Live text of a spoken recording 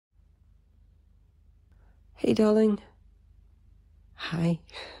Hey, darling. Hi.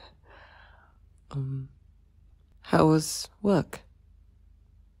 How was work?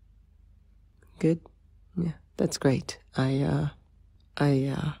 Good? Yeah, that's great. I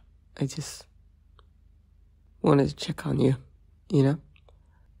just wanted to check on you, you know?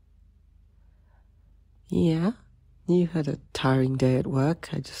 Yeah, you had a tiring day at work.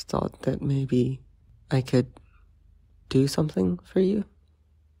 I just thought that maybe I could do something for you.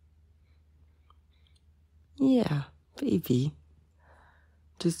 Yeah, baby.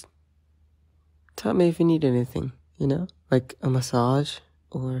 Just tell me if you need anything, you know? Like a massage,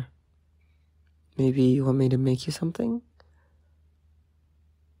 or maybe you want me to make you something?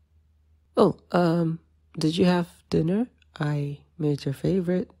 Oh, did you have dinner? I made your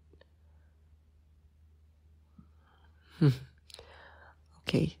favorite.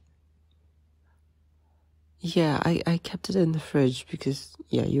 Okay. Yeah, I kept it in the fridge because,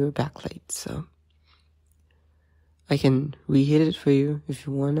 yeah, you were back late, so I can reheat it for you if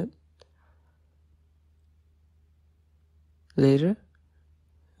you want it. Later?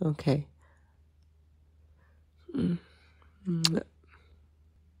 Okay.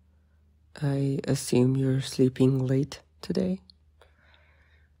 I assume you're sleeping late today?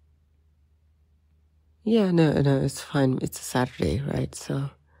 Yeah, no, it's fine. It's a Saturday, right? So,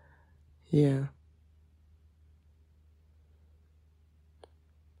 yeah.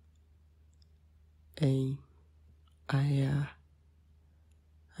 I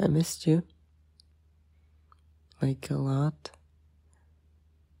missed you. Like, a lot.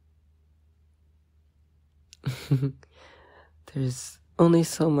 There's only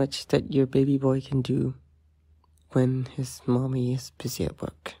so much that your baby boy can do when his mommy is busy at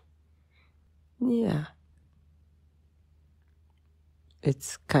work. Yeah.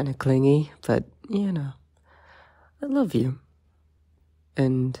 It's kind of clingy, but, you know, I love you.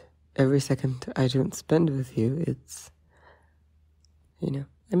 And every second I don't spend with you, it's, you know,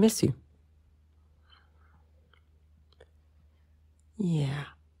 I miss you. Yeah.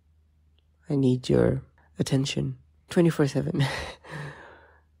 I need your attention 24/7.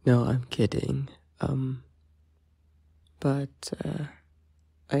 No, I'm kidding. But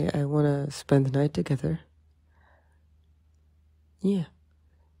I want to spend the night together. Yeah.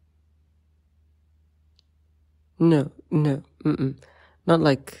 No, not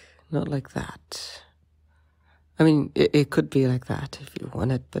like that. I mean, it could be like that if you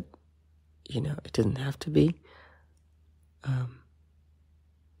want it, but, you know, it doesn't have to be.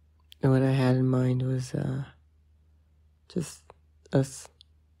 What I had in mind was just us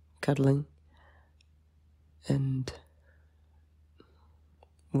cuddling and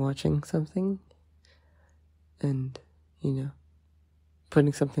watching something and, you know,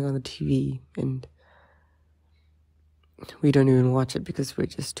 putting something on the TV, and we don't even watch it because we're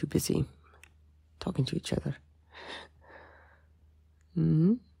just too busy talking to each other.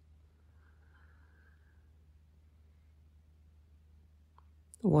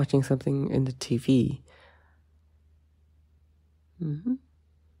 Watching something in the TV.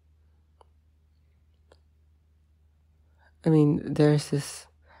 I mean, there's this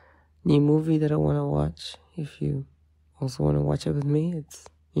new movie that I want to watch. If you also want to watch it with me, it's,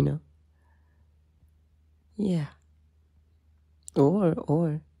 you know. Yeah.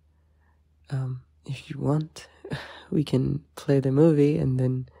 Or if you want, we can play the movie and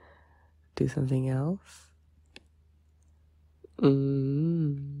then do something else.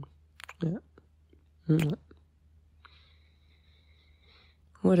 Yeah.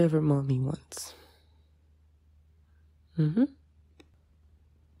 Whatever mommy wants.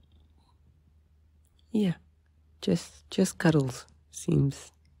 Yeah. Just cuddles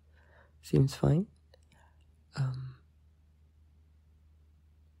seems fine.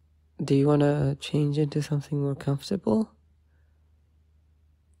 Do you want to change into something more comfortable?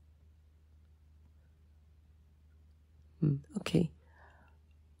 Okay.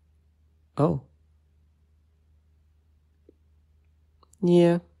 Oh.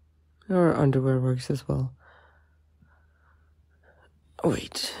 Yeah. Or underwear works as well.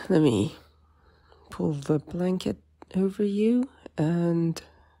 Wait, let me pull the blanket over you, and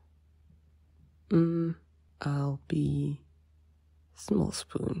I'll be small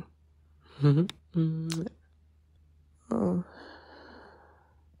spoon. Oh,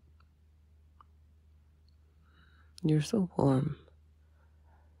 you're so warm.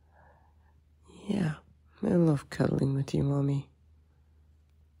 Yeah, I love cuddling with you, mommy.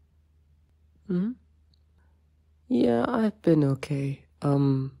 Yeah, I've been okay.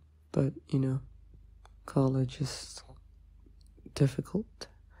 But, you know, college is difficult.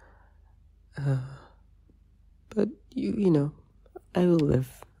 But you know, I will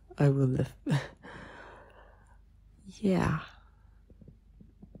live. yeah.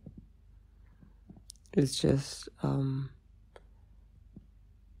 It's just,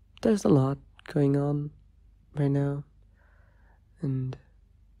 there's a lot going on right now, and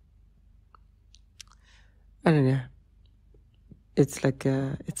I don't know. It's like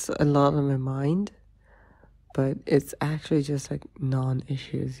it's a lot on my mind, but it's actually just like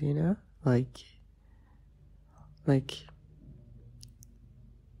non-issues, you know? Like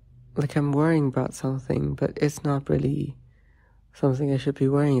I'm worrying about something, but it's not really something I should be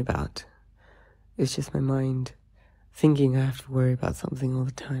worrying about. It's just my mind thinking I have to worry about something all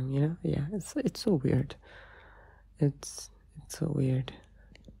the time, you know? Yeah, it's so weird. It's so weird.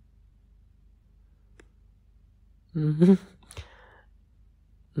 Mhm.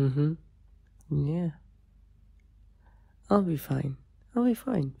 Mhm. Yeah. I'll be fine. I'll be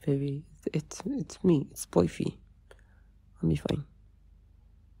fine, baby. It's me. It's Boyfie. I'll be fine.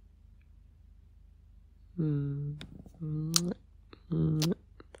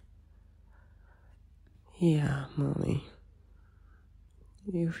 Yeah, mommy.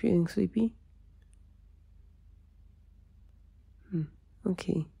 You feeling sleepy?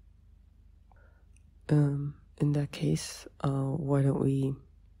 Okay. In that case, why don't we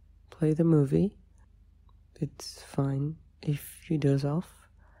play the movie? It's fine if you doze off.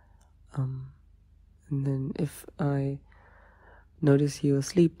 And then if I notice you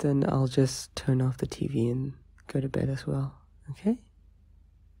asleep, then I'll just turn off the TV and go to bed as well. Okay?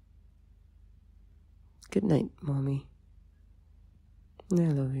 Good night, mommy. I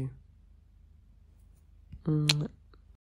love you.